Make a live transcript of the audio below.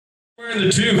Wearing the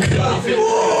toque.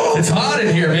 It's hot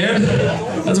in here, man.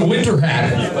 That's a winter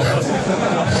hat.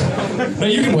 No,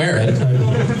 you can wear it.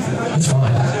 It's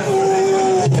fine.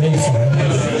 You pay for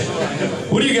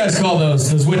it. What do you guys call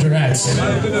those winter hats?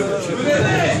 Bonnet?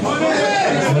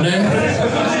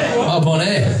 Oh,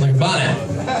 bonnet. Like a bonnet.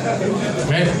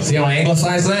 Right? See how I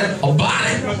anglicize that? A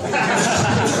bonnet.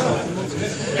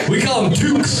 We call them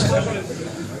toques.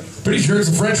 Pretty sure it's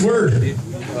a French word.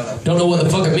 Don't know what the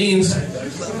fuck it means.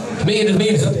 To me, it just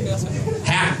means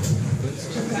hat.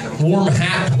 Warm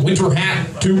hat, winter hat,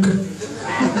 toque.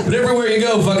 But everywhere you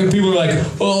go, fucking people are like,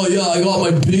 oh yeah, I got my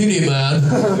beanie, man.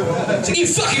 It's like, you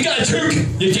fucking got a toque,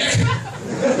 you dick.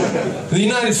 In the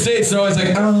United States, they're always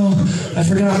like, oh, I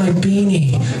forgot my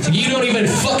beanie. It's like, you don't even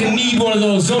fucking need one of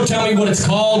those. Don't tell me what it's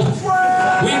called.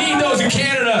 We need those in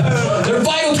Canada. They're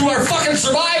vital to our fucking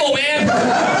survival, man.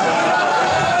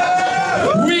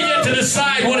 We get to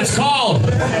decide what it's called.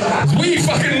 We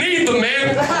fucking need them,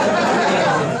 man.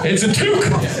 It's a toque.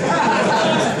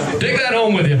 Take that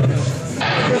home with you.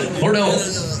 Or don't.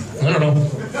 I don't know.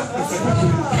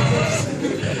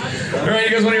 Alright,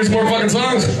 you guys want to hear some more fucking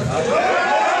songs?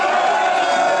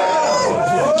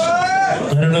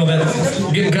 I don't know, man.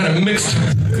 I'm getting kind of mixed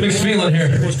feeling here.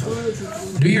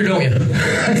 Do you or don't you?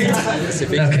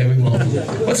 Okay, we won't.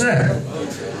 What's that?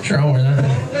 Sure, I'll wear that.